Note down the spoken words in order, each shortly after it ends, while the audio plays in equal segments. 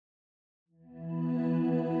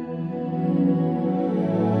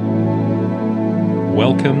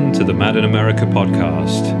Welcome to the Mad in America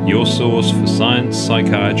podcast, your source for science,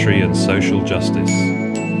 psychiatry, and social justice.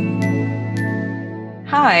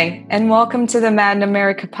 Hi, and welcome to the Mad in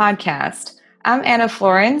America podcast. I'm Anna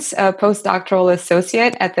Florence, a postdoctoral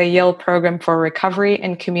associate at the Yale Program for Recovery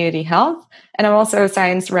and Community Health, and I'm also a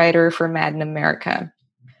science writer for Mad in America.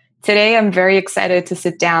 Today, I'm very excited to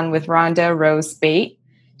sit down with Rhonda Rose Speight.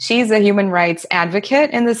 She's a human rights advocate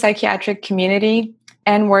in the psychiatric community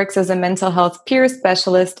and works as a mental health peer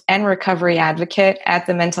specialist and recovery advocate at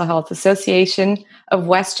the Mental Health Association of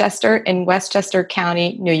Westchester in Westchester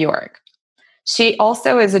County, New York. She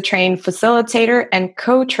also is a trained facilitator and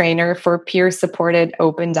co-trainer for peer-supported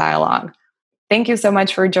open dialogue. Thank you so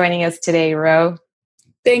much for joining us today, Ro.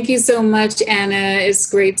 Thank you so much, Anna. It's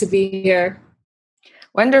great to be here.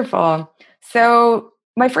 Wonderful. So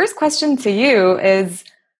my first question to you is,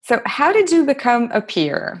 how did you become a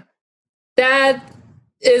peer? That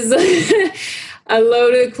is a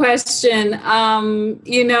loaded question. For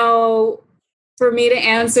me to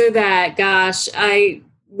answer that, I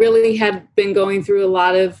really had been going through a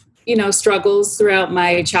lot of, struggles throughout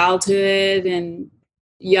my childhood and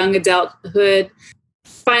young adulthood.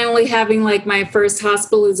 Finally having my first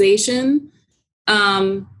hospitalization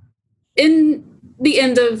in the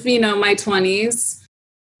end of, my 20s.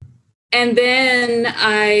 And then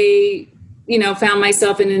I found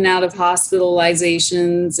myself in and out of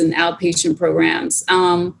hospitalizations and outpatient programs.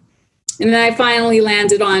 And then I finally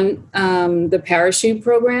landed on the Parachute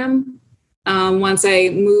Program once I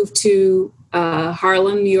moved to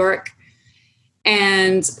Harlem, New York,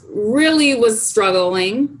 and really was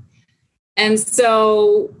struggling. And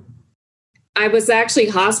so I was actually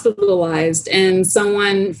hospitalized, and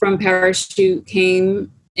someone from Parachute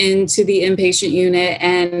came into the inpatient unit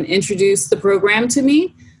and introduced the program to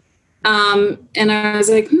me. And I was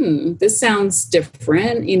like, this sounds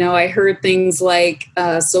different. I heard things like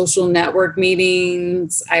social network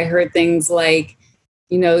meetings. I heard things like,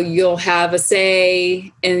 you'll have a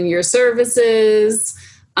say in your services,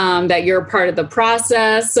 that you're a part of the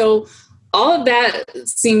process. So all of that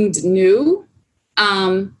seemed new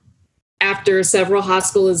after several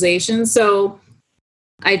hospitalizations. So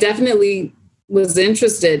I definitely was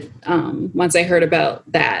interested once I heard about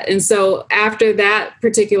that. And so after that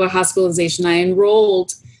particular hospitalization, I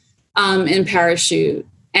enrolled in Parachute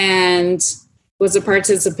and was a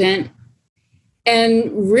participant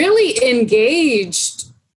and really engaged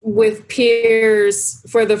with peers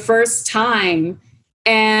for the first time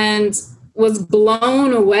and was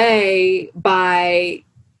blown away by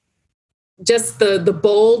just the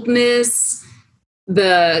boldness,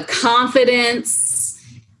 the confidence,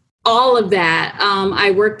 all of that.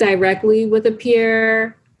 I work directly with a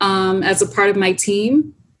peer as a part of my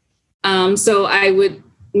team. So I would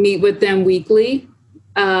meet with them weekly,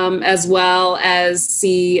 as well as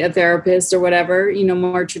see a therapist or whatever,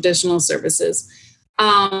 more traditional services.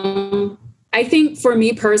 I think for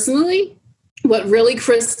me personally, what really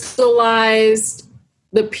crystallized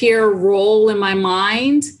the peer role in my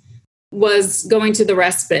mind was going to the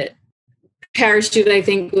respite. Parachute, I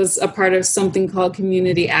think, was a part of something called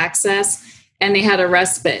community access, and they had a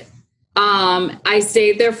respite. I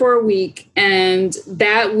stayed there for a week, and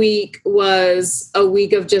that week was a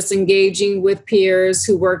week of just engaging with peers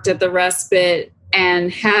who worked at the respite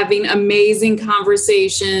and having amazing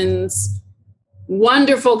conversations,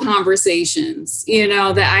 wonderful conversations,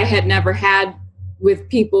 that I had never had with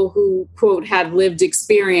people who, quote, had lived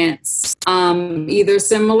experience, either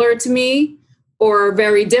similar to me or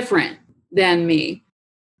very different than me.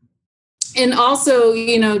 And also,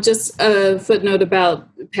 just a footnote about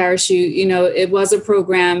Parachute, it was a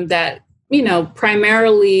program that,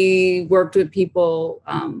 primarily worked with people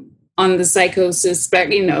on the psychosis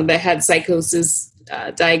spectrum, that had psychosis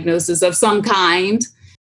diagnosis of some kind.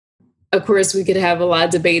 Of course, we could have a lot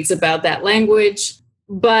of debates about that language,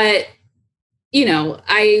 but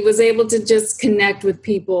I was able to just connect with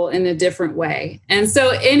people in a different way. And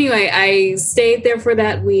so anyway, I stayed there for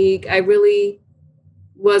that week. I really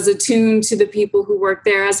was attuned to the people who worked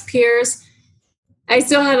there as peers. I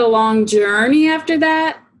still had a long journey after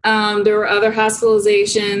that. There were other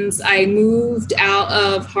hospitalizations. I moved out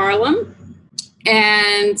of Harlem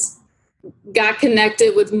and got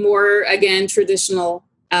connected with more, again, traditional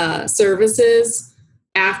services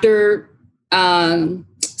after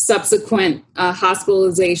subsequent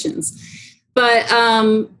hospitalizations. But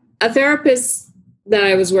a therapist that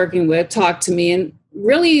I was working with talked to me and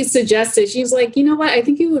really suggested, she's like, you know what, I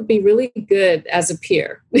think you would be really good as a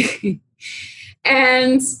peer.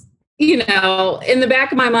 And, in the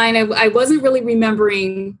back of my mind, I wasn't really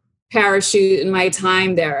remembering Parachute in my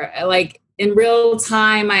time there. in real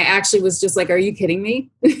time, I actually was just like, are you kidding me?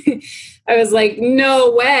 I was like,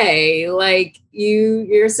 no way. Like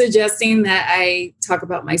you're suggesting that I talk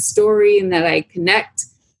about my story and that I connect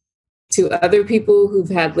to other people who've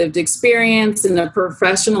had lived experience in a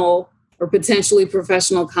professional or potentially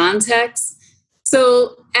professional context.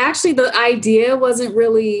 So actually the idea wasn't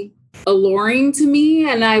really alluring to me,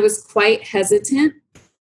 and I was quite hesitant.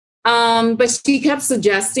 But she kept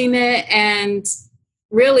suggesting it, and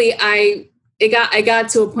really I got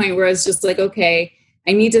to a point where I was just like, okay,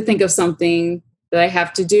 I need to think of something that I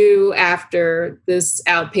have to do after this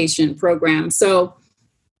outpatient program. So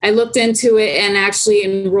I looked into it and actually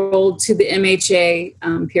enrolled to the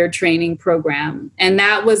MHA peer training program. And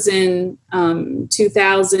that was in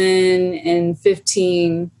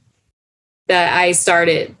 2015 that I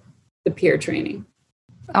started the peer training.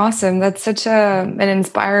 Awesome. That's such an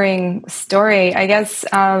inspiring story. I guess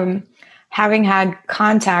having had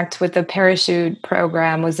contact with the Parachute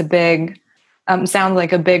program was sounds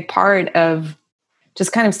like a big part of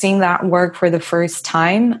just kind of seeing that work for the first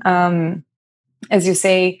time. As you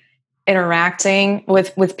say, interacting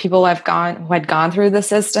with people who had gone through the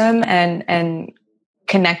system and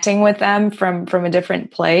connecting with them from a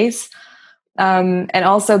different place. And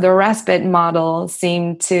also the respite model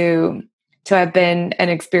seemed to have been an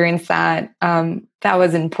experience that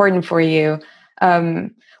was important for you.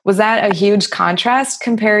 Was that a huge contrast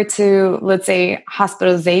compared to, let's say,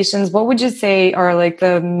 hospitalizations? What would you say are like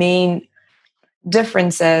the main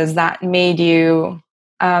differences that made you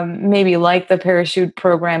maybe like the Parachute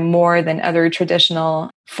program more than other traditional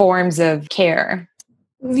forms of care?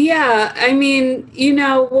 Yeah, I mean,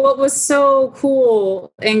 what was so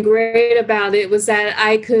cool and great about it was that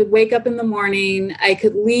I could wake up in the morning, I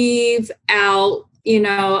could leave out,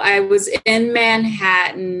 I was in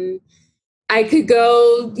Manhattan, I could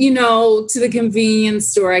go, to the convenience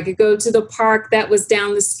store, I could go to the park that was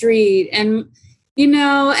down the street, and, and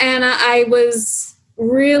I was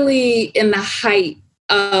really in the height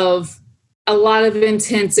of a lot of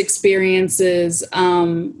intense experiences.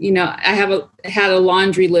 I had a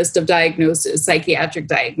laundry list of diagnoses, psychiatric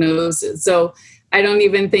diagnoses. So I don't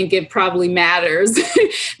even think it probably matters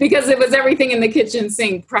because it was everything in the kitchen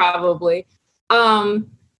sink probably.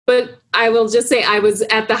 But I will just say I was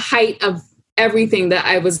at the height of everything that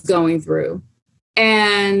I was going through.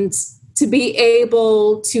 And to be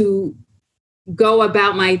able to go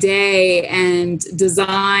about my day and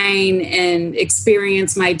design and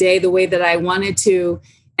experience my day the way that I wanted to.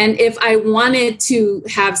 And if I wanted to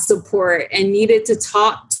have support and needed to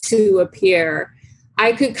talk to a peer,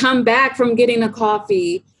 I could come back from getting a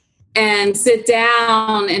coffee and sit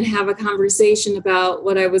down and have a conversation about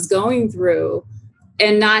what I was going through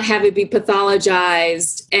and not have it be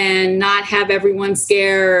pathologized and not have everyone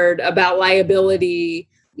scared about liability,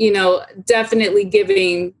 definitely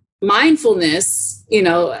giving mindfulness,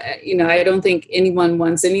 I don't think anyone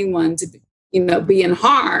wants anyone to, be in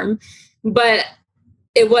harm, but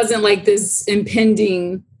it wasn't like this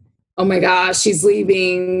impending, oh my gosh, she's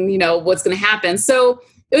leaving, what's going to happen? So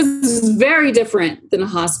it was very different than a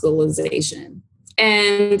hospitalization.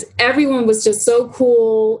 And everyone was just so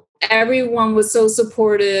cool. Everyone was so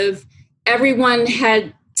supportive. Everyone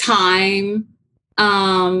had time.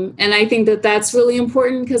 And I think that that's really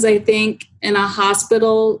important because I think in a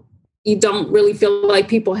hospital, you don't really feel like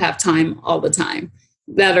people have time all the time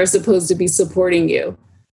that are supposed to be supporting you.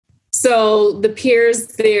 So the peers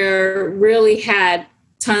there really had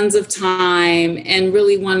tons of time and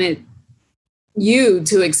really wanted you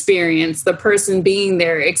to experience, the person being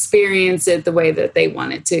there, experience it the way that they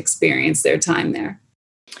wanted to experience their time there.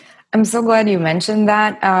 I'm so glad you mentioned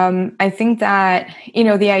that. I think that,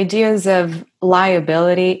 the ideas of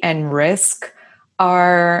liability and risk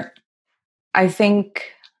are, I think,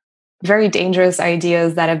 very dangerous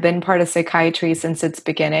ideas that have been part of psychiatry since its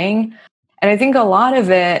beginning. And I think a lot of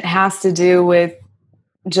it has to do with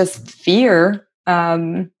just fear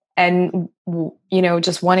and,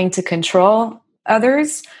 just wanting to control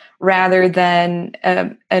others rather than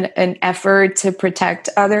an effort to protect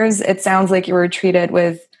others. It sounds like you were treated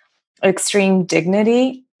with extreme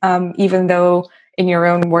dignity, even though in your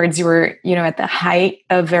own words, you were, at the height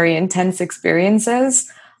of very intense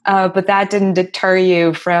experiences. But that didn't deter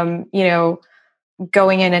you from,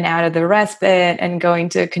 going in and out of the respite and going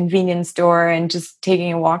to a convenience store and just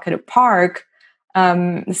taking a walk at a park.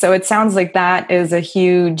 So it sounds like that is a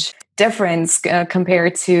huge difference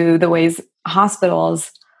compared to the ways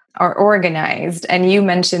hospitals are organized. And you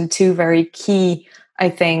mentioned two very key, I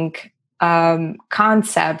think,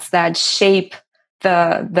 concepts that shape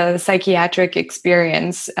the psychiatric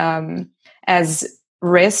experience as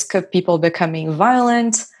risk of people becoming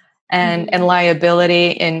violent and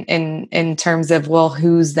liability in terms of, well,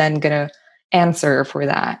 who's then going to answer for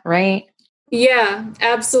that, right? Yeah,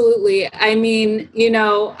 absolutely. I mean,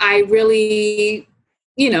 I really,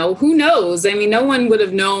 who knows? I mean, no one would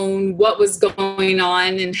have known what was going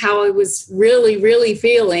on and how I was really, really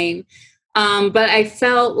feeling. But I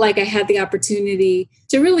felt like I had the opportunity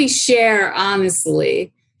to really share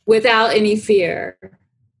honestly without any fear.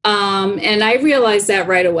 And I realized that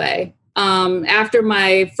right away. After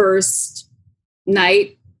my first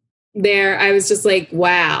night there, I was just like,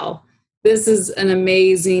 wow, this is an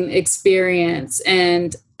amazing experience.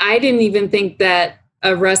 And I didn't even think that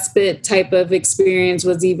a respite type of experience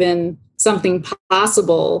was even something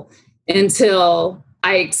possible until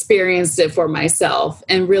I experienced it for myself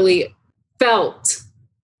and really felt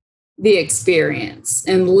the experience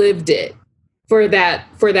and lived it for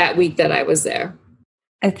that week that I was there.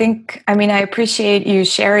 I appreciate you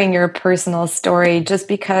sharing your personal story just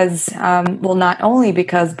because, not only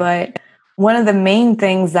because, but one of the main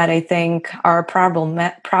things that I think are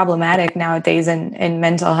problematic nowadays in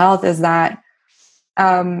mental health is that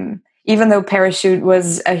even though Parachute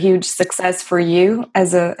was a huge success for you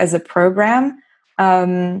as a program,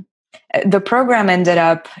 the program ended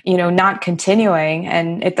up, not continuing,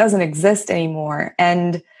 and it doesn't exist anymore.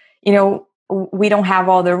 And, we don't have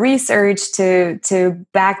all the research to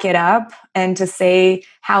back it up and to say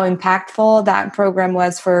how impactful that program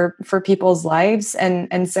was for people's lives.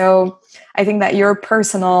 And so I think that your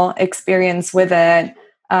personal experience with it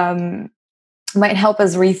might help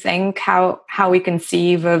us rethink how we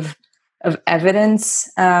conceive of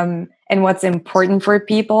evidence and what's important for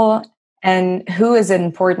people and who is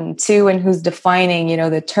important to and who's defining,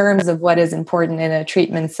 the terms of what is important in a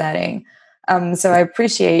treatment setting. So I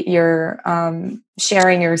appreciate your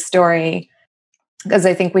sharing your story because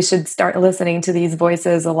I think we should start listening to these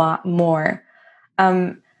voices a lot more.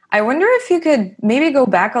 I wonder if you could maybe go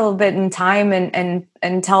back a little bit in time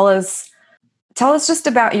and tell us just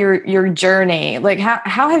about your journey. Like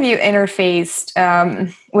how have you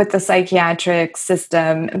interfaced with the psychiatric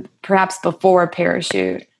system, perhaps before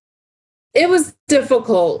Parachute? It was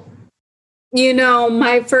difficult.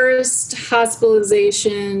 My first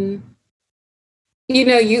hospitalization,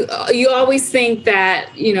 you always think that,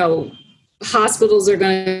 hospitals are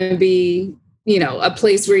going to be, a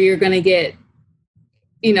place where you're going to get,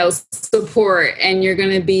 support and you're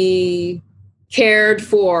going to be cared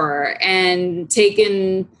for and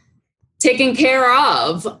taken care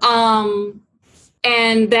of.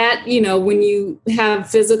 And that, when you have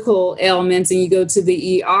physical ailments and you go to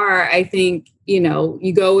the ER, I think,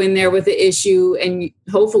 you go in there with the issue and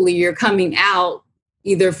hopefully you're coming out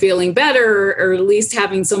either feeling better or at least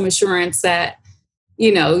having some assurance that,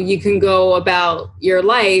 you can go about your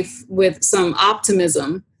life with some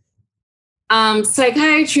optimism.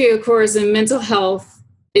 Psychiatry, of course, and mental health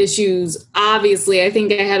issues, obviously, I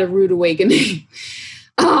think I had a rude awakening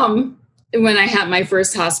when I had my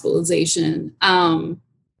first hospitalization.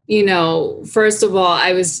 First of all,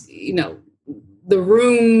 I was, the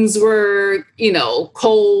rooms were,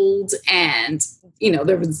 cold and,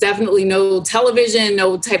 there was definitely no television,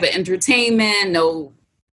 no type of entertainment, no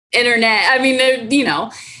internet. I mean,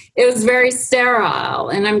 it was very sterile.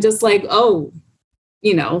 And I'm just like, oh,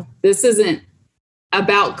 this isn't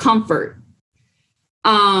about comfort.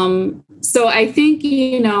 So I think,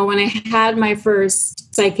 when I had my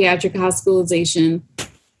first psychiatric hospitalization,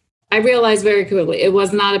 I realized very quickly it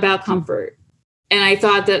was not about comfort. And I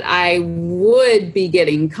thought that I would be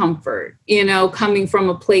getting comfort, coming from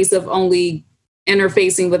a place of only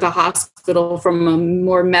interfacing with a hospital from a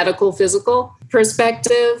more medical, physical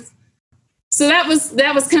perspective. So that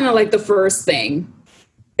was kind of like the first thing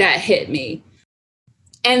that hit me.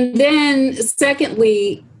 And then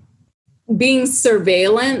secondly, being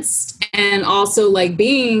surveillanced and also like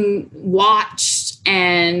being watched.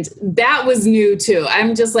 And that was new too.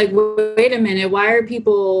 I'm just like, wait a minute, why are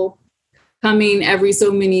people coming every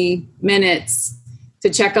so many minutes to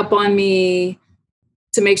check up on me,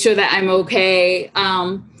 to make sure that I'm okay?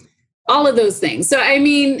 All of those things. So, I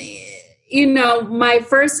mean, my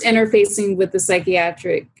first interfacing with the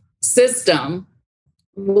psychiatric system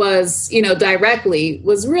was, directly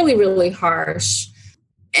was really, really harsh.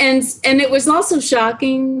 And it was also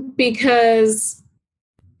shocking because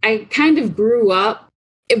I kind of grew up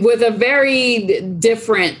with a very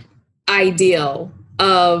different ideal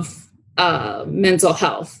of mental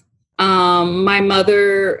health. My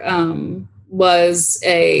mother was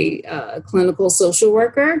a clinical social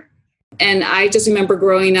worker. And I just remember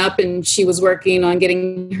growing up and she was working on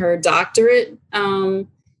getting her doctorate in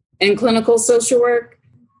clinical social work.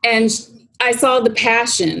 And I saw the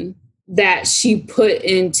passion that she put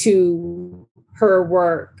into her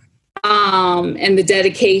work, and the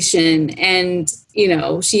dedication. And,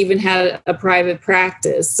 she even had a private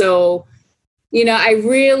practice. So, I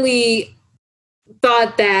really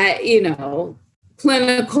thought that,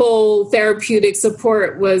 clinical therapeutic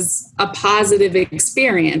support was a positive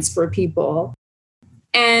experience for people.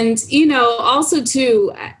 And, also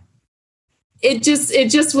too, it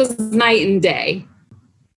just was night and day.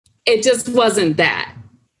 It just wasn't that.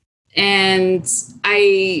 And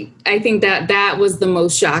I think that was the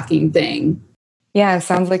most shocking thing. Yeah, it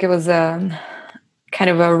sounds like it was kind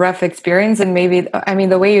of a rough experience. And maybe,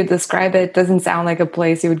 the way you describe it doesn't sound like a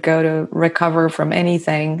place you would go to recover from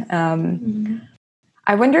anything.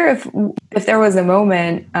 I wonder if there was a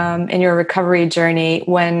moment in your recovery journey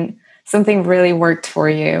when something really worked for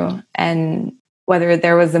you, and whether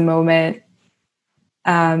there was a moment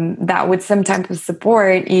that with some type of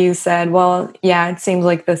support, you said, well, yeah, it seems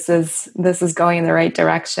like this is going in the right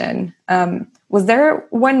direction. Was there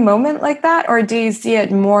one moment like that, or do you see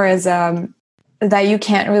it more as that you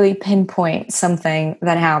can't really pinpoint something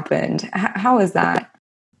that happened? How is that?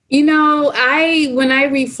 When I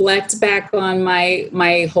reflect back on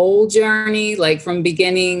my whole journey, like from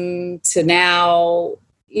beginning to now,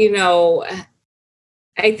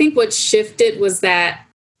 I think what shifted was that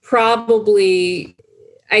probably,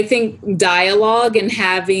 I think, dialogue and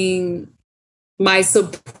having my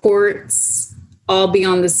supports all be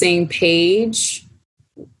on the same page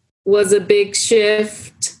was a big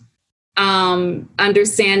shift.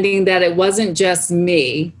 Understanding that it wasn't just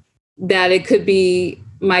me, that it could be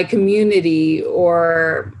my community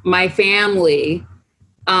or my family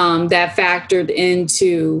that factored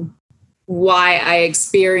into why I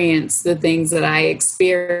experienced the things that I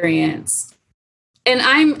experienced. And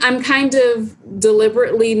I'm kind of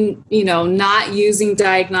deliberately, not using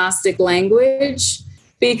diagnostic language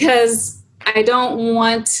because I don't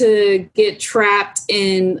want to get trapped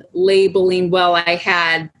in labeling, well, I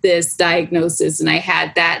had this diagnosis and I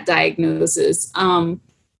had that diagnosis.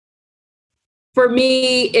 For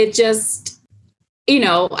me, it just,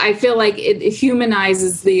 I feel like it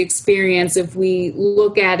humanizes the experience if we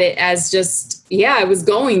look at it as just, I was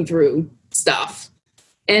going through stuff.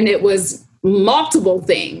 And it was multiple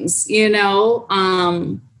things,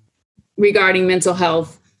 regarding mental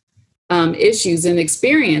health issues and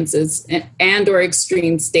experiences and or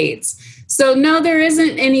extreme states. So no, there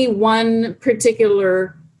isn't any one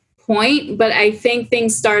particular point, but I think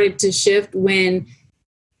things started to shift when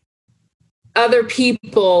other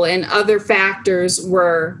people and other factors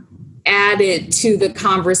were added to the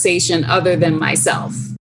conversation other than myself.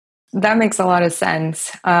 That makes a lot of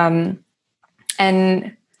sense. And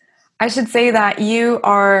I should say that you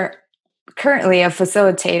are currently a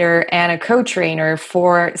facilitator and a co-trainer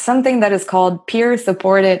for something that is called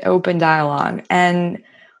peer-supported open dialogue. And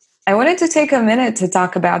I wanted to take a minute to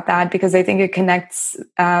talk about that because I think it connects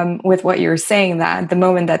with what you're saying, that the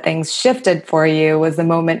moment that things shifted for you was the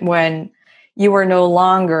moment when you were no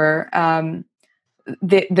longer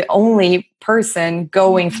the only person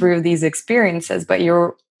going through these experiences, but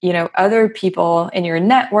you're, other people in your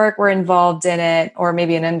network were involved in it, or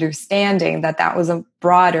maybe an understanding that was a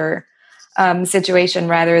broader situation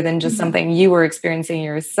rather than just something you were experiencing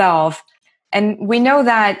yourself. And we know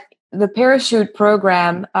that the Parachute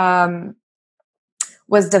Program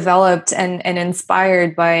was developed and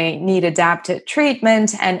inspired by need-adapted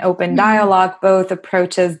treatment and open dialogue, both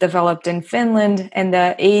approaches developed in Finland in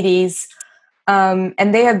the 80s.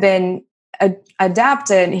 And they have been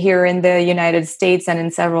adapted here in the United States and in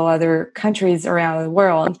several other countries around the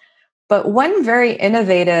world. But one very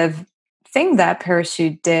innovative thing that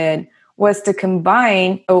Parachute did was to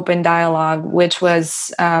combine open dialogue, which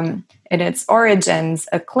was in its origins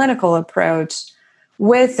a clinical approach,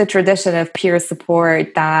 with the tradition of peer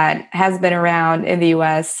support that has been around in the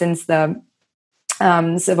US since the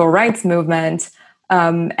civil rights movement,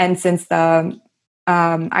 and since the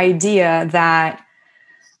idea that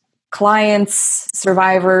clients,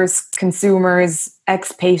 survivors, consumers,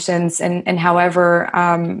 ex-patients, and however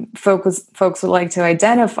folks would like to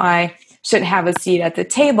identify should have a seat at the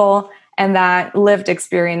table, and that lived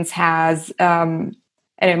experience is an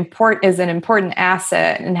important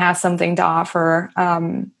asset and has something to offer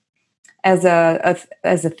as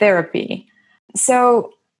a therapy.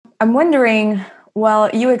 So I'm wondering, well,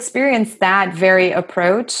 you experienced that very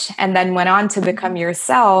approach and then went on to become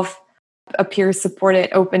yourself a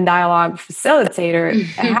peer-supported open dialogue facilitator.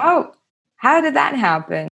 How did that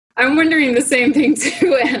happen? I'm wondering the same thing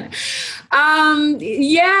too.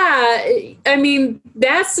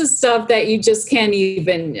 That's the stuff that you just can't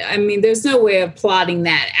even, there's no way of plotting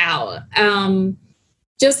that out.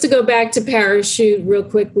 just to go back to Parachute real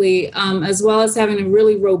quickly, as well as having a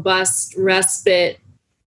really robust respite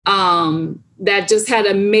that just had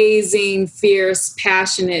amazing, fierce,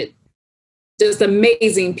 passionate, just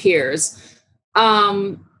amazing peers.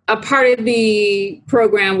 A part of the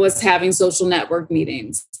program was having social network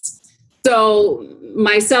meetings. So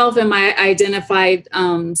myself and my identified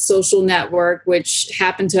social network, which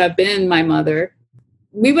happened to have been my mother,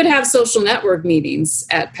 we would have social network meetings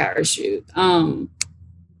at Parachute.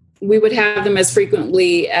 We would have them as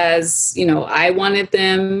frequently as, I wanted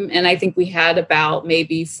them. And I think we had about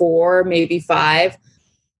maybe 4, maybe 5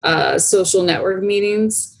 social network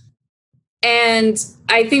meetings. And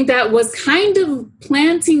I think that was kind of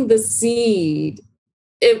planting the seed.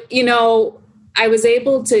 I was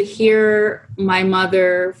able to hear my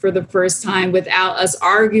mother for the first time without us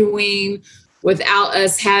arguing, without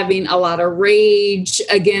us having a lot of rage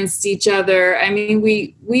against each other. I mean,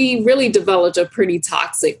 we really developed a pretty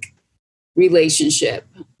toxic relationship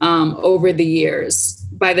over the years.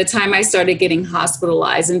 By the time I started getting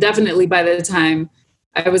hospitalized, and definitely by the time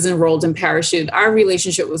I was enrolled in Parachute, our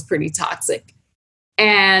relationship was pretty toxic.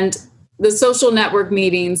 And the social network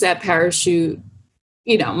meetings at Parachute,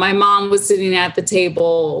 my mom was sitting at the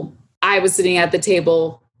table, I was sitting at the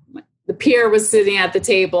table, the peer was sitting at the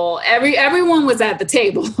table, everyone was at the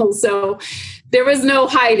table. So there was no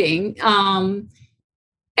hiding.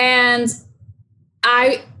 And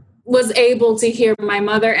I was able to hear my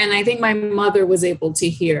mother, and I think my mother was able to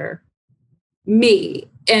hear me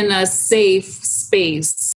in a safe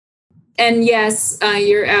space. And yes,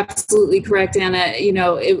 you're absolutely correct, Anna.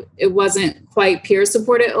 It wasn't quite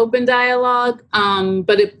peer-supported open dialogue,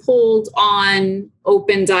 but it pulled on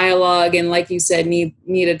open dialogue and, like you said,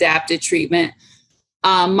 need adapted treatment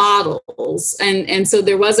models. And so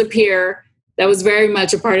there was a peer that was very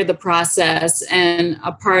much a part of the process and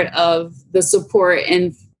a part of the support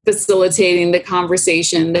and facilitating the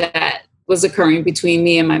conversation that was occurring between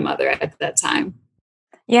me and my mother at that time.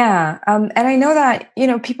 Yeah. And I know that,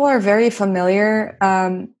 people are very familiar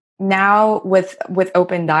now with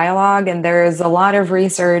open dialogue, and there is a lot of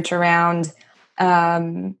research around,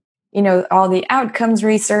 all the outcomes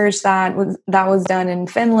research that was done in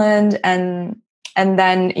Finland, and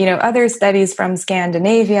then, other studies from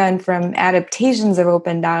Scandinavia and from adaptations of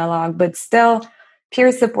open dialogue, but still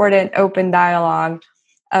peer-supported open dialogue,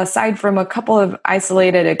 aside from a couple of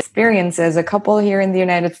isolated experiences, a couple here in the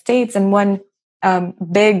United States and one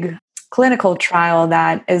big clinical trial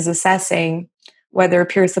that is assessing whether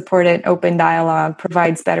peer-supported open dialogue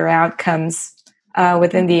provides better outcomes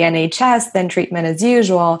within the NHS than treatment as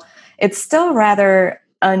usual, it's still rather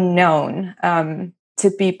unknown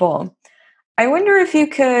to people. I wonder if you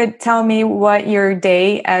could tell me what your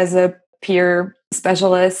day as a peer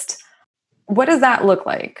specialist, what does that look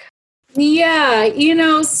like? Yeah,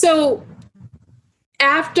 so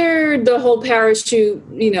after the whole Parachute,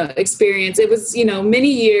 experience, it was, many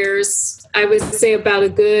years, I would say about a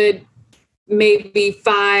good maybe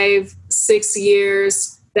 5-6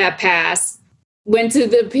 years that passed. Went to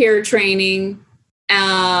the peer training,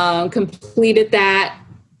 completed that,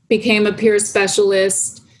 became a peer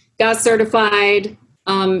specialist, got certified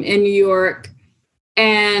in New York,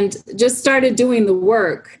 and just started doing the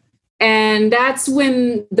work. And that's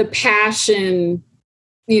when the passion,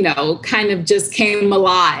 kind of just came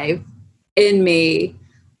alive in me.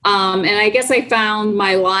 And I guess I found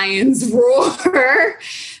my lion's roar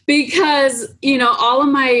because, all of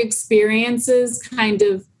my experiences kind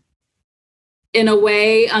of, in a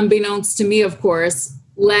way, unbeknownst to me, of course,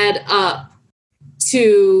 led up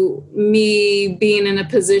to me being in a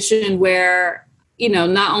position where,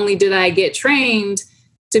 not only did I get trained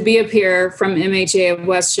to be a peer from MHA of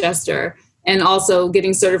Westchester, and also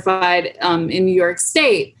getting certified in New York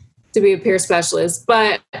State to be a peer specialist,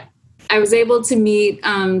 but I was able to meet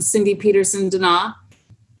Cindy Peterson-Dana,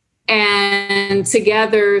 and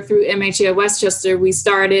together through MHA of Westchester, we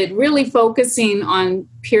started really focusing on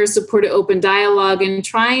peer-supported open dialogue and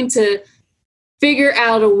trying to figure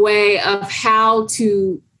out a way of how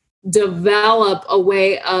to develop a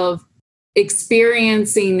way of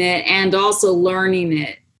experiencing it and also learning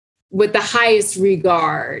it with the highest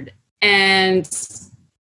regard and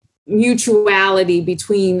mutuality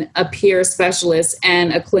between a peer specialist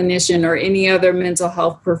and a clinician or any other mental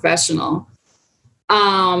health professional.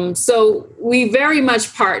 So we very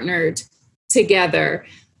much partnered together.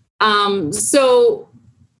 So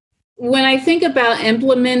when I think about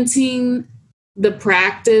implementing the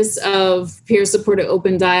practice of peer-supported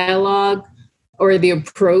open dialogue or the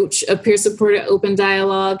approach of peer-supported open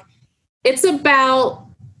dialogue, it's about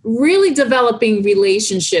really developing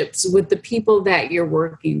relationships with the people that you're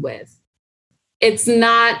working with. it's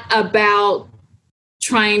not about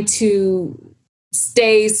trying to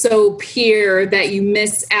stay so peer that you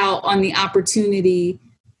miss out on the opportunity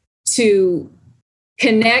to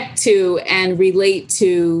connect to and relate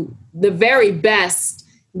to the very best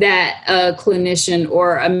that a clinician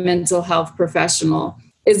or a mental health professional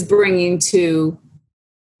is bringing to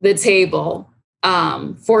the table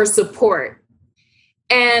for support.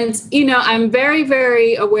 And, I'm very,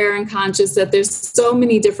 very aware and conscious that there's so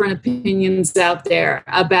many different opinions out there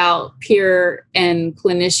about peer and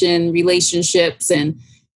clinician relationships. And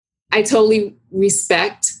I totally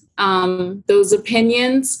respect those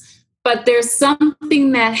opinions. But there's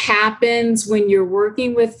something that happens when you're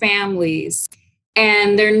working with families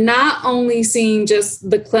and they're not only seeing just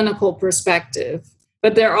the clinical perspective,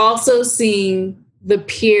 but they're also seeing the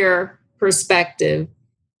peer perspective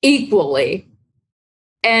equally.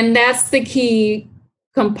 And that's the key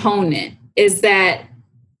component, is that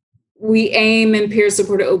we aim in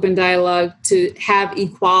peer-supported open dialogue to have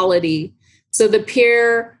equality. So the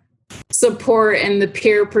peer support and the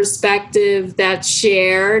peer perspective that's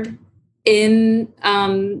shared in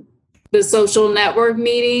the social network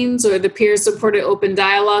meetings or the peer-supported open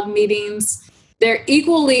dialogue meetings, they're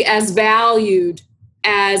equally as valued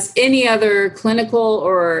as any other clinical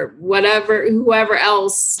or whoever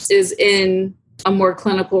else is in a more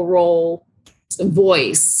clinical role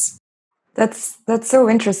voice. That's so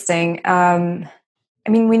interesting.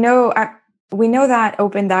 We know that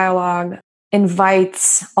open dialogue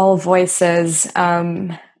invites all voices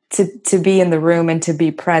to be in the room and to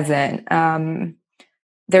be present.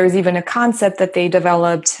 There's even a concept that they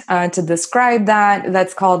developed to describe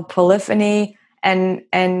that's called polyphony, and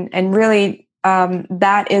really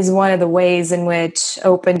that is one of the ways in which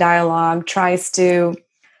open dialogue tries to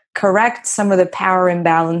correct some of the power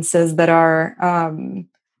imbalances that are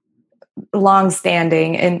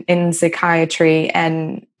longstanding in psychiatry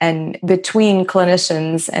and between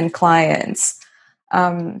clinicians and clients.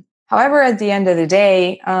 However, at the end of the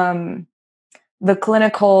day, the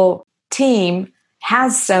clinical team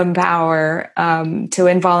has some power to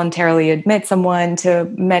involuntarily admit someone, to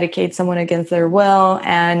medicate someone against their will.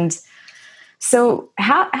 And so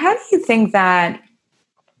how do you think that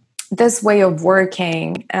this way of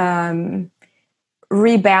working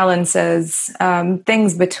rebalances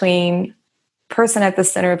things between person at the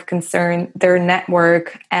center of concern, their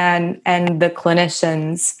network, and the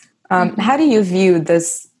clinicians? How do you view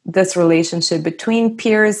this relationship between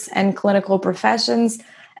peers and clinical professions,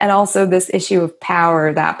 and also this issue of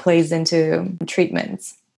power that plays into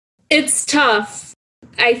treatments? It's tough.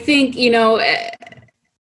 I think,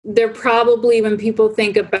 they're probably, when people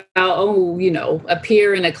think about, a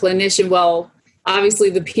peer and a clinician, well, obviously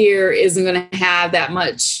the peer isn't going to have that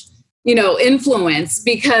much, influence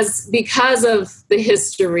because of the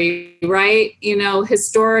history, right?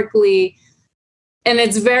 Historically, and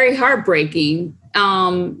it's very heartbreaking.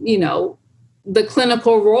 The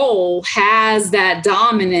clinical role has that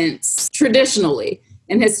dominance traditionally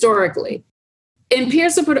and historically. In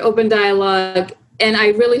peer-supported open dialogue, and I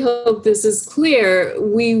really hope this is clear,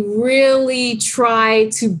 we really try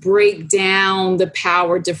to break down the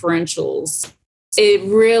power differentials.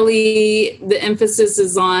 The emphasis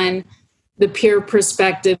is on the peer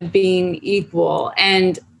perspective being equal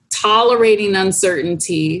and tolerating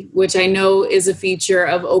uncertainty, which I know is a feature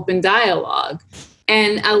of open dialogue,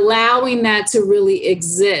 and allowing that to really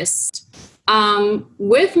exist.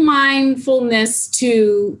 With mindfulness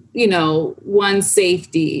to, one's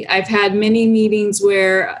safety. I've had many meetings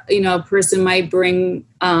where, a person might bring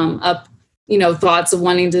up, thoughts of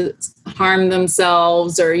wanting to harm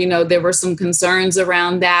themselves, or, there were some concerns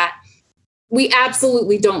around that. We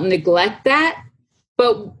absolutely don't neglect that,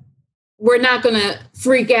 but we're not going to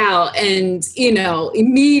freak out and,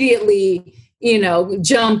 immediately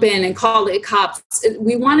jump in and call it cops.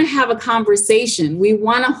 We want to have a conversation. We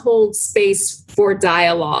want to hold space for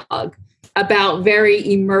dialogue about very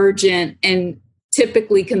emergent and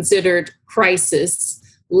typically considered crisis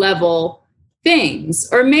level things,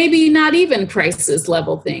 or maybe not even crisis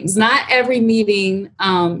level things. Not every meeting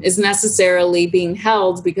is necessarily being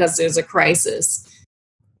held because there's a crisis.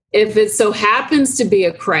 If it so happens to be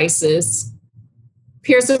a crisis,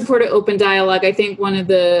 peer-supported open dialogue, I think one of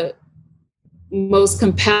the most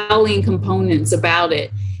compelling components about it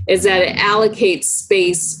is that it allocates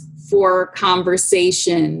space for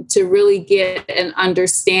conversation to really get an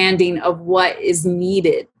understanding of what is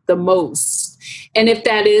needed the most. And if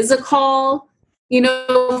that is a call,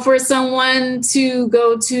 for someone to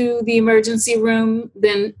go to the emergency room,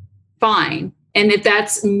 then fine. And if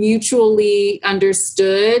that's mutually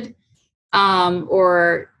understood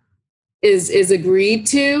or is agreed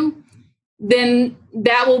to, then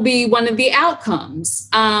that will be one of the outcomes.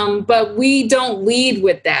 But we don't lead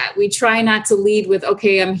with that. We try not to lead with,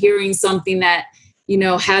 okay, I'm hearing something that,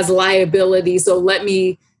 has liability. So let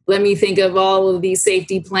me think of all of these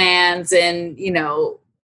safety plans and,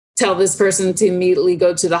 tell this person to immediately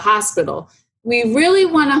go to the hospital. We really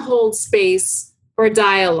want to hold space for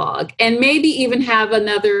dialogue and maybe even have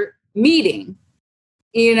another meeting,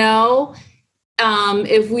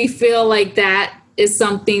 if we feel like that is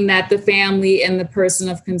something that the family and the person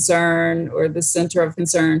of concern or the center of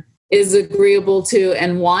concern is agreeable to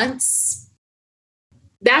and wants.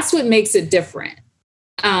 That's what makes it different.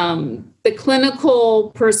 The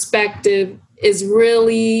clinical perspective is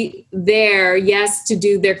really there, yes, to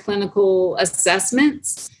do their clinical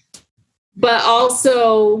assessments, but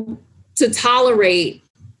also to tolerate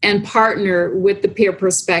and partner with the peer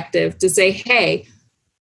perspective to say, hey,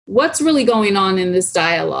 what's really going on in this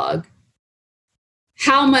dialogue?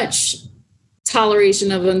 How much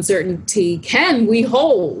toleration of uncertainty can we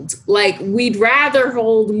hold? Like, we'd rather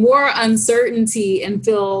hold more uncertainty and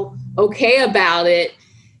feel okay about it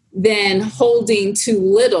than holding too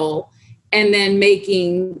little and then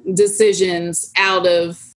making decisions out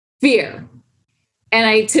of fear. And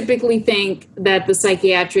I typically think that the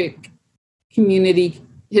psychiatric community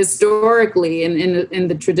historically, in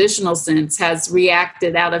the traditional sense, has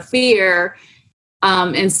reacted out of fear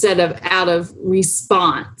instead of out of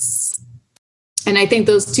response. And I think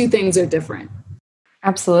those two things are different.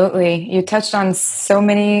 Absolutely. You touched on so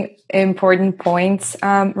many important points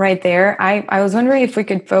right there. I was wondering if we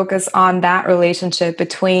could focus on that relationship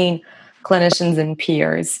between clinicians and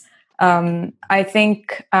peers. I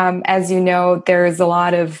think, as you know, there's a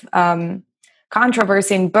lot of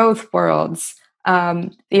controversy in both worlds.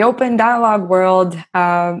 The open dialogue world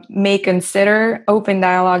may consider open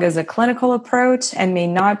dialogue as a clinical approach and may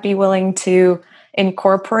not be willing to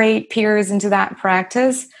incorporate peers into that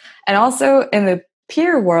practice. And also in the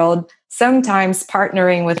peer world, sometimes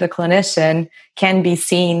partnering with a clinician can be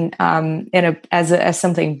seen as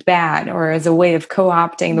something bad, or as a way of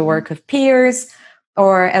co-opting the work of peers,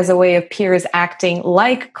 or as a way of peers acting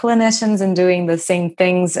like clinicians and doing the same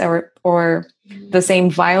things or the same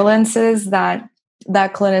violences that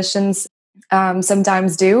clinicians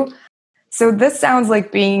sometimes do. So this sounds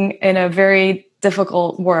like being in a very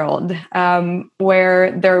difficult world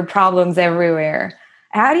where there are problems everywhere.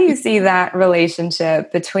 How do you see that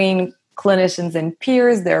relationship between clinicians and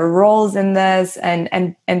peers, their roles in this,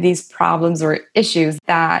 and these problems or issues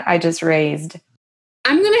that I just raised?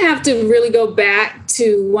 I'm going to have to really go back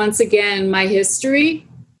to, once again, my history.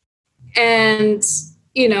 And,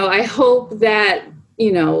 I hope that,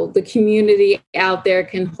 the community out there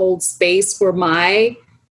can hold space for my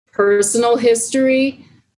personal history.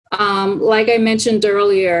 Like I mentioned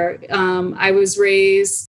earlier, I was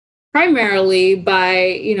raised primarily by,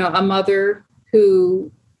 a mother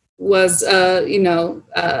who was, a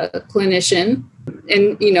clinician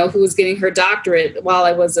and, who was getting her doctorate while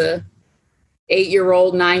I was a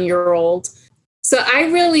 8-year-old, 9-year-old. So I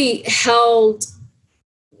really held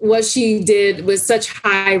what she did with such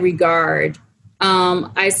high regard.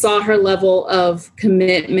 I saw her level of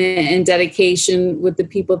commitment and dedication with the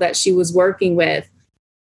people that she was working with.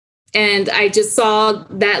 And I just saw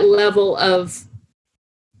that level of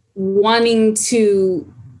wanting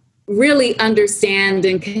to really understand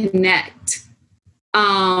and connect.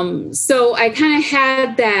 So I kind of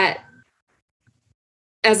had that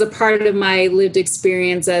as a part of my lived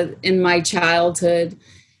experience in my childhood.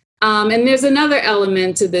 And there's another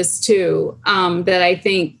element to this too, that I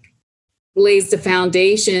think lays the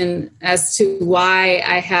foundation as to why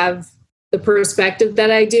I have the perspective that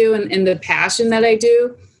I do and the passion that I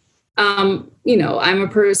do. I'm a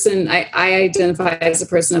person, I identify as a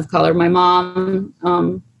person of color. My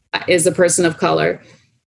mom is a person of color.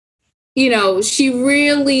 She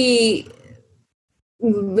really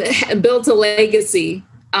built a legacy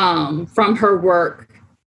from her work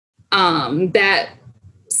that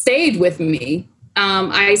stayed with me.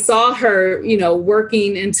 I saw her,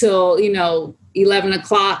 working until, 11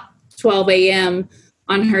 o'clock, 12 a.m.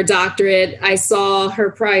 on her doctorate. I saw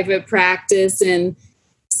her private practice and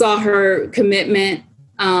saw her commitment.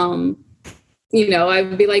 I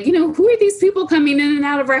would be like, who are these people coming in and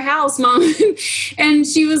out of our house, Mom? And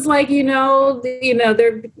she was like,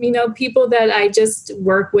 they're, people that I just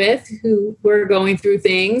work with who were going through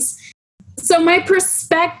things. So my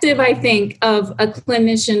perspective, I think, of a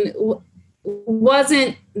clinician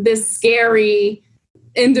wasn't this scary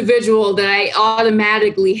individual that I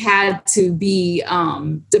automatically had to be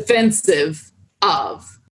defensive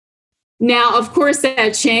of. Now, of course,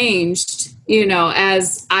 that changed,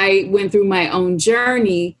 as I went through my own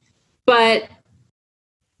journey. But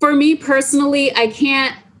for me personally, I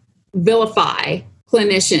can't vilify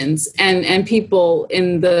clinicians and people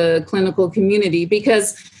in the clinical community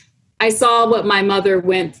because I saw what my mother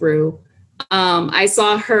went through. I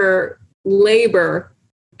saw her labor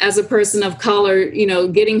as a person of color,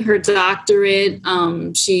 getting her doctorate.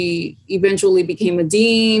 She eventually became a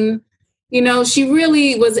dean. She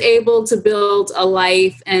really was able to build a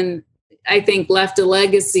life and I think left a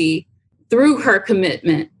legacy through her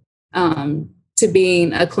commitment to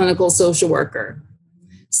being a clinical social worker.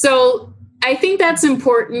 So I think that's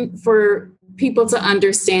important for people to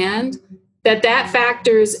understand that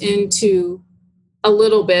factors into a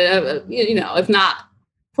little bit of, if not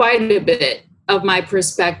quite a bit of my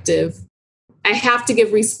perspective. I have to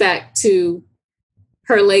give respect to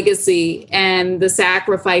her legacy and the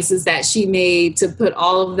sacrifices that she made to put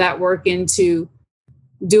all of that work into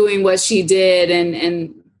doing what she did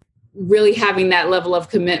and really having that level of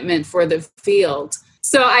commitment for the field.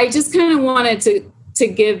 So I just kind of wanted to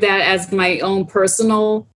give that as my own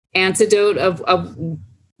personal antidote of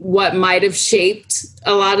what might have shaped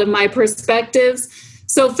a lot of my perspectives.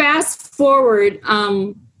 So fast forward,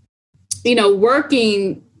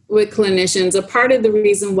 working with clinicians, a part of the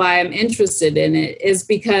reason why I'm interested in it is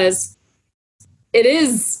because it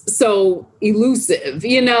is so elusive,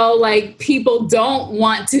 like people don't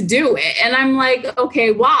want to do it. And I'm like,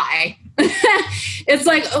 okay, why? It's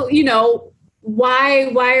like,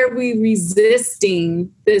 why are we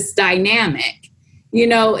resisting this dynamic?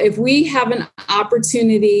 If we have an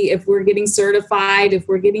opportunity, if we're getting certified, if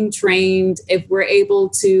we're getting trained, if we're able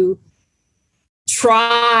to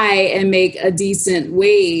try and make a decent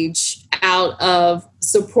wage out of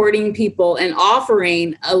supporting people and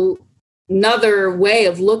offering another way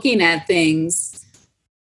of looking at things,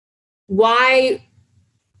 why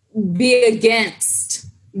be against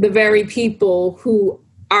the very people who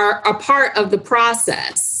are a part of the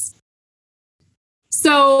process?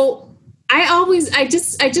 So I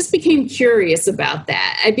just became curious about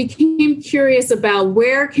that. I became curious about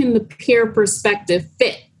where can the peer perspective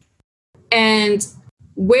fit and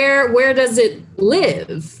where does it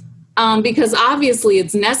live? Because obviously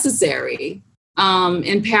it's necessary.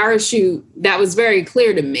 In Parachute, that was very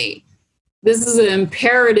clear to me. This is an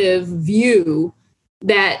imperative view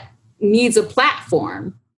that needs a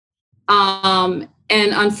platform. And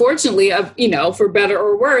unfortunately, for better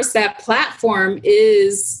or worse, that platform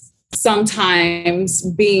is sometimes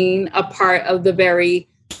being a part of the very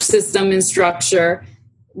system and structure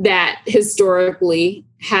that historically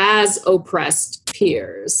has oppressed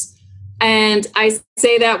peers. And I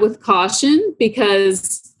say that with caution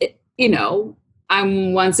because,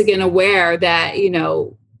 I'm once again aware that,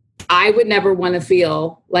 I would never want to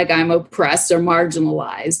feel like I'm oppressed or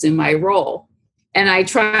marginalized in my role. And I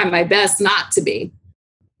try my best not to be.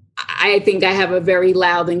 I think I have a very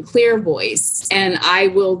loud and clear voice, and I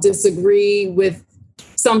will disagree with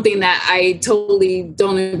something that I totally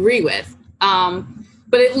don't agree with.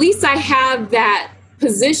 But at least I have that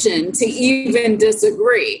position to even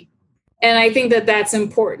disagree. And I think that that's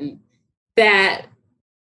important, that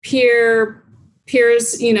peers,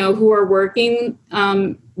 who are working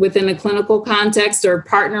within a clinical context or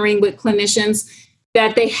partnering with clinicians,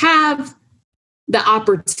 that they have the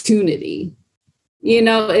opportunity,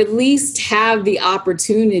 at least have the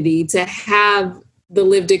opportunity to have the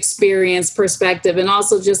lived experience perspective and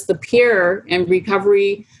also just the peer and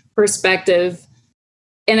recovery perspective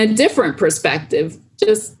and a different perspective,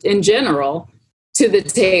 just in general, to the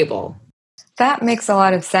table. That makes a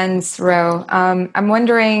lot of sense, Ro. I'm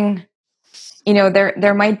wondering,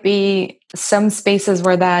 there might be some spaces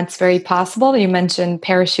where that's very possible. You mentioned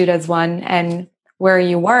Parachute as one, and where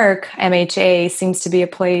you work, MHA seems to be a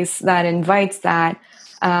place that invites that,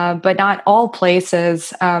 but not all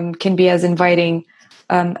places can be as inviting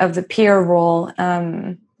of the peer role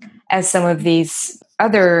as some of these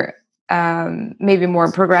other maybe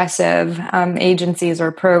more progressive agencies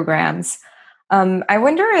or programs. I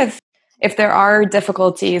wonder if there are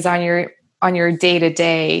difficulties on your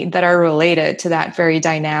day-to-day that are related to that very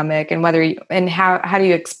dynamic, and how do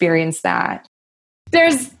you experience that?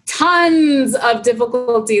 There's tons of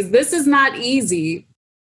difficulties. This is not easy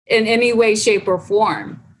in any way, shape, or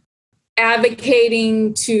form.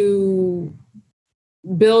 Advocating to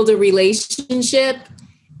build a relationship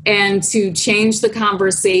and to change the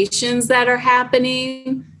conversations that are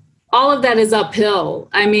happening, all of that is uphill.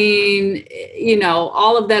 I mean,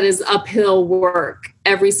 all of that is uphill work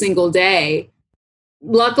every single day.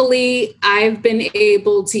 Luckily, I've been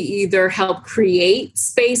able to either help create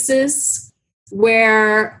spaces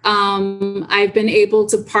where I've been able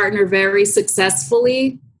to partner very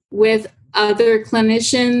successfully with other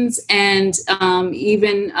clinicians and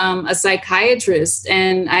even a psychiatrist.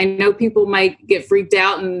 And I know people might get freaked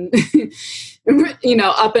out and,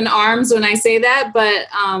 up in arms when I say that, but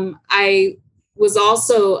I was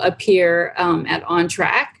also a peer at On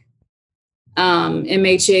Track,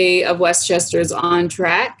 MHA of Westchester's On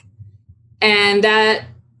Track. And that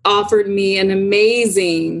offered me an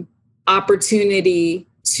amazing opportunity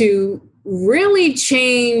to really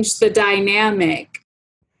change the dynamic.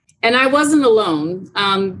 And I wasn't alone.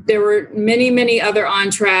 There were many, many other On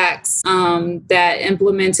Tracks that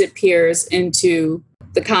implemented peers into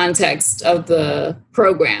the context of the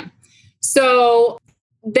program. So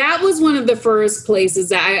that was one of the first places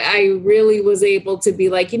that I really was able to be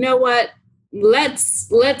like, you know what,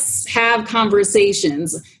 let's have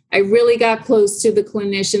conversations. I really got close to the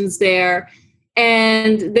clinicians there,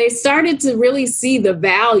 and they started to really see the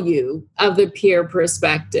value of the peer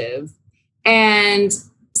perspective and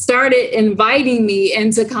started inviting me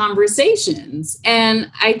into conversations.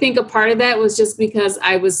 And I think a part of that was just because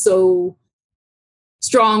I was so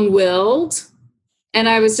strong-willed. And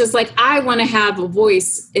I was just like, I want to have a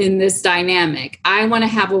voice in this dynamic. I want to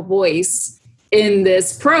have a voice in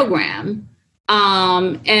this program.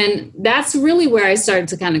 And that's really where I started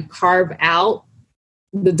to kind of carve out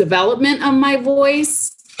the development of my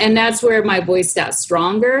voice. And that's where my voice got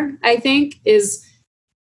stronger, I think, is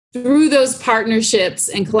through those partnerships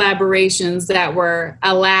and collaborations that were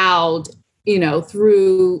allowed,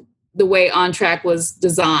 through the way On Track was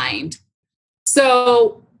designed.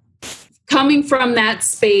 So coming from that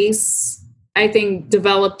space, I think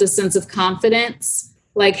developed a sense of confidence,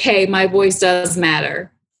 like, hey, my voice does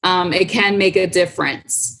matter. It can make a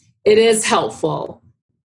difference. It is helpful.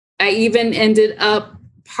 I even ended up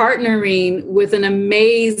partnering with an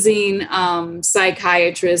amazing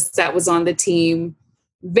psychiatrist that was on the team,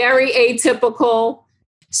 very atypical.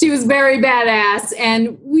 She was very badass.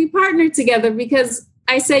 And we partnered together because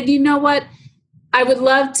I said, you know what? I would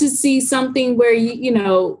love to see something where,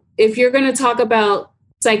 if you're going to talk about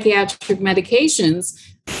psychiatric medications,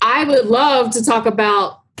 I would love to talk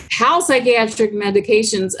about how psychiatric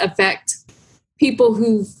medications affect people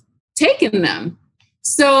who've taken them.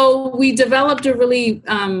 So we developed a really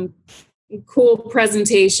cool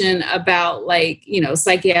presentation about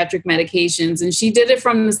psychiatric medications. And she did it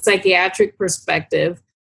from the psychiatric perspective.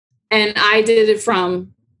 And I did it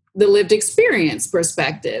from the lived experience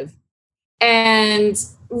perspective. And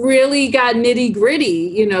really got nitty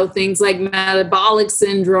gritty, things like metabolic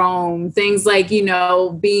syndrome, things like,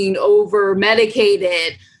 being over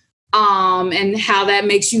medicated, and how that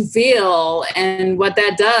makes you feel and what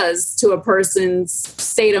that does to a person's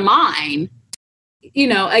state of mind.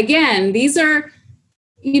 Again, these are,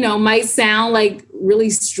 might sound like really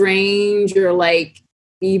strange or like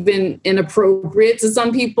even inappropriate to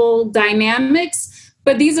some people dynamics,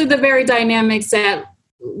 but these are the very dynamics that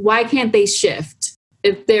why can't they shift?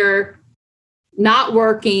 If they're not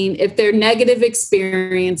working, if they're negative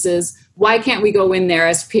experiences, why can't we go in there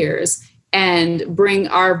as peers and bring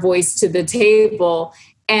our voice to the table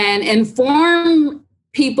and inform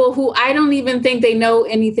people who I don't even think they know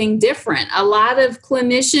anything different? A lot of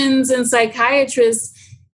clinicians and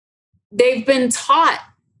psychiatrists, they've been taught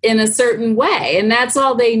in a certain way, and that's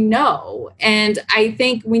all they know. And I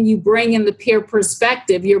think when you bring in the peer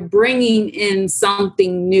perspective, you're bringing in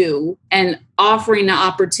something new and offering an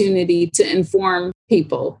opportunity to inform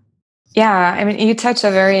people. Yeah, I mean, you touch a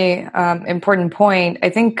very important point. I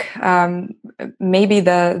think maybe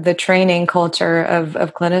the training culture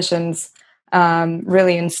of clinicians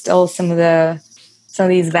really instills some of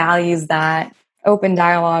these values that open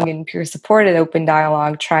dialogue and peer-supported open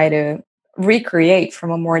dialogue try to recreate from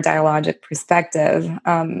a more dialogic perspective.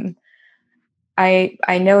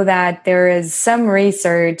 I know that there is some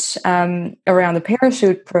research around the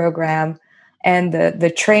Parachute Program and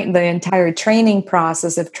the entire training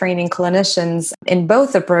process of training clinicians in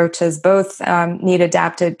both approaches, both need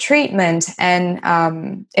adapted treatment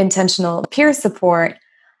and intentional peer support,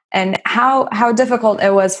 and how difficult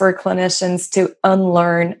it was for clinicians to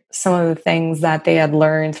unlearn some of the things that they had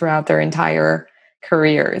learned throughout their entire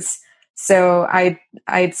careers. So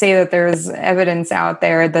I'd say that there's evidence out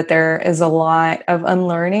there that there is a lot of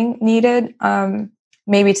unlearning needed,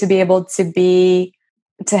 maybe to be able to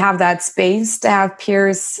have that space, to have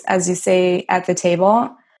peers, as you say, at the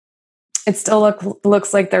table. It still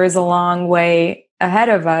looks like there is a long way ahead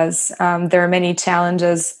of us. There are many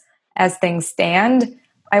challenges as things stand.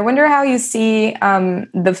 I wonder how you see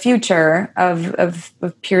the future of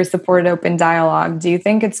peer-supported open dialogue. Do you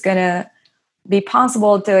think it's going to be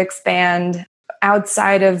possible to expand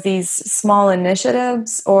outside of these small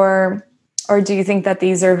initiatives, or Or do you think that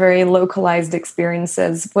these are very localized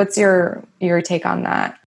experiences? What's your take on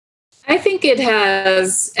that? I think it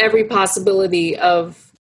has every possibility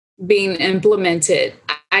of being implemented.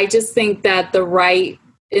 I just think that the right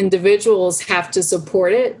individuals have to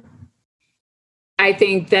support it. I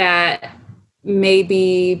think that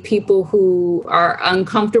maybe people who are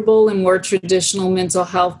uncomfortable in more traditional mental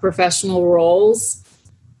health professional roles,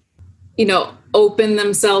 open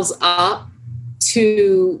themselves up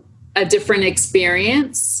to a different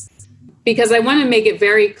experience. Because I want to make it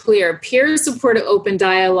very clear, peer-supported open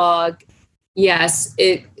dialogue, yes,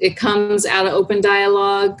 it comes out of open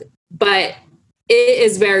dialogue, but it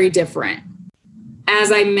is very different.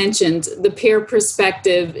 As I mentioned, the peer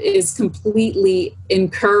perspective is completely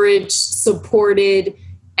encouraged, supported,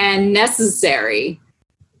 and necessary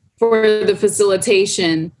for the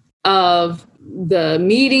facilitation of the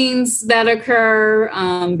meetings that occur,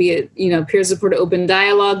 be it, peer-supported open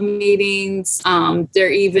dialogue meetings.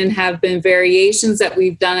 There even have been variations that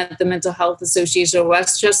we've done at the Mental Health Association of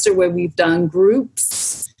Westchester where we've done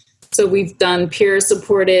groups. So we've done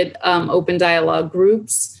peer-supported open dialogue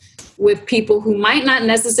groups with people who might not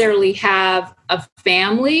necessarily have a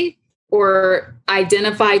family or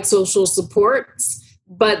identified social supports,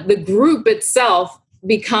 but the group itself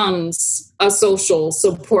becomes a social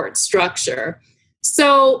support structure.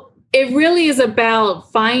 So it really is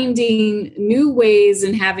about finding new ways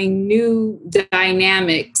and having new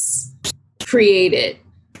dynamics created.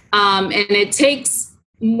 And it takes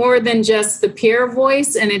more than just the peer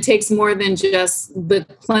voice, and it takes more than just the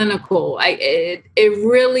clinical. It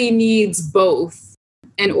really needs both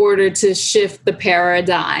in order to shift the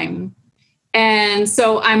paradigm. And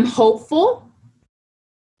so I'm hopeful.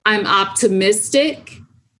 I'm optimistic,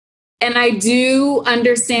 and I do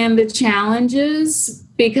understand the challenges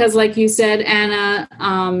because, like you said, Anna,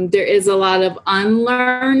 there is a lot of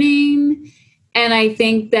unlearning, and I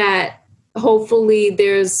think that hopefully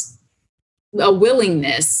there's a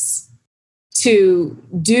willingness to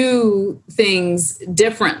do things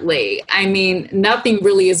differently. I mean, nothing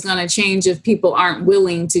really is going to change if people aren't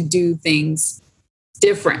willing to do things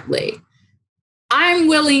differently. I'm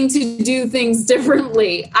willing to do things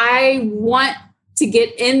differently. I want to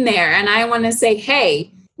get in there and I want to say,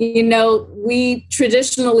 hey, we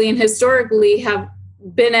traditionally and historically have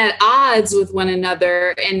been at odds with one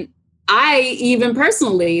another. And I even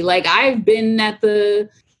personally, I've been at the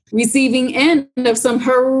receiving end of some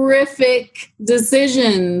horrific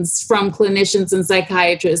decisions from clinicians and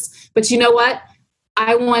psychiatrists. But you know what?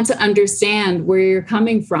 I want to understand where you're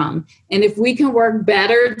coming from. And if we can work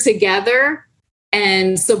better together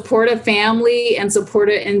and support a family and support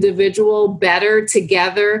an individual better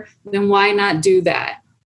together, then why not do that?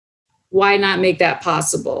 Why not make that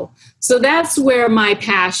possible? So that's where my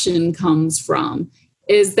passion comes from,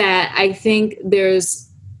 is that I think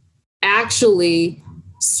there's actually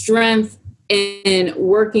strength in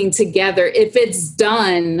working together if it's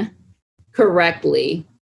done correctly.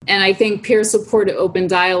 And I think peer-supported open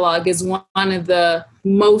dialogue is one of the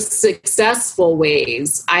most successful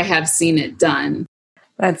ways I have seen it done.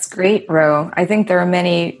 That's great, Ro. I think there are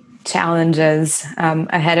many challenges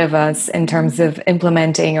ahead of us in terms of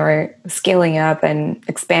implementing or scaling up and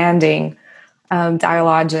expanding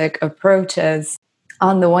dialogic approaches.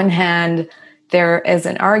 On the one hand, there is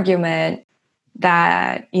an argument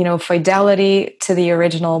that, fidelity to the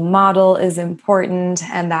original model is important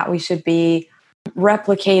and that we should be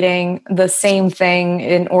replicating the same thing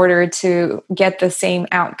in order to get the same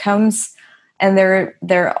outcomes. And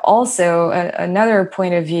there also another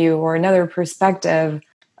point of view or another perspective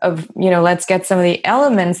of, let's get some of the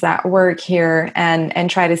elements that work here and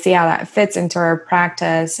try to see how that fits into our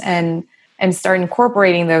practice and start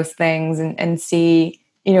incorporating those things and see,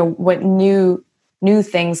 what new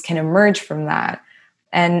things can emerge from that.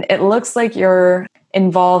 And it looks like you're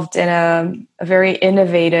involved in a very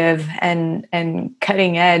innovative and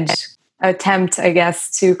cutting edge attempt, I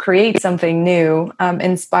guess, to create something new,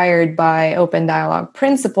 inspired by open dialogue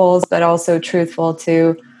principles, but also truthful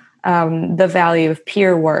to the value of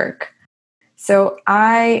peer work. So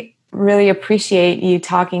I really appreciate you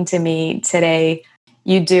talking to me today.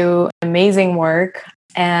 You do amazing work,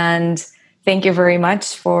 and thank you very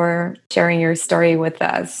much for sharing your story with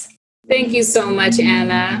us. Thank you so much,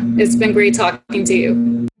 Anna. It's been great talking to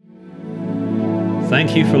you.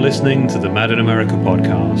 Thank you for listening to the Mad in America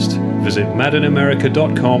podcast. Visit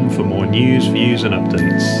madinamerica.com for more news, views, and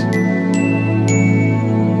updates.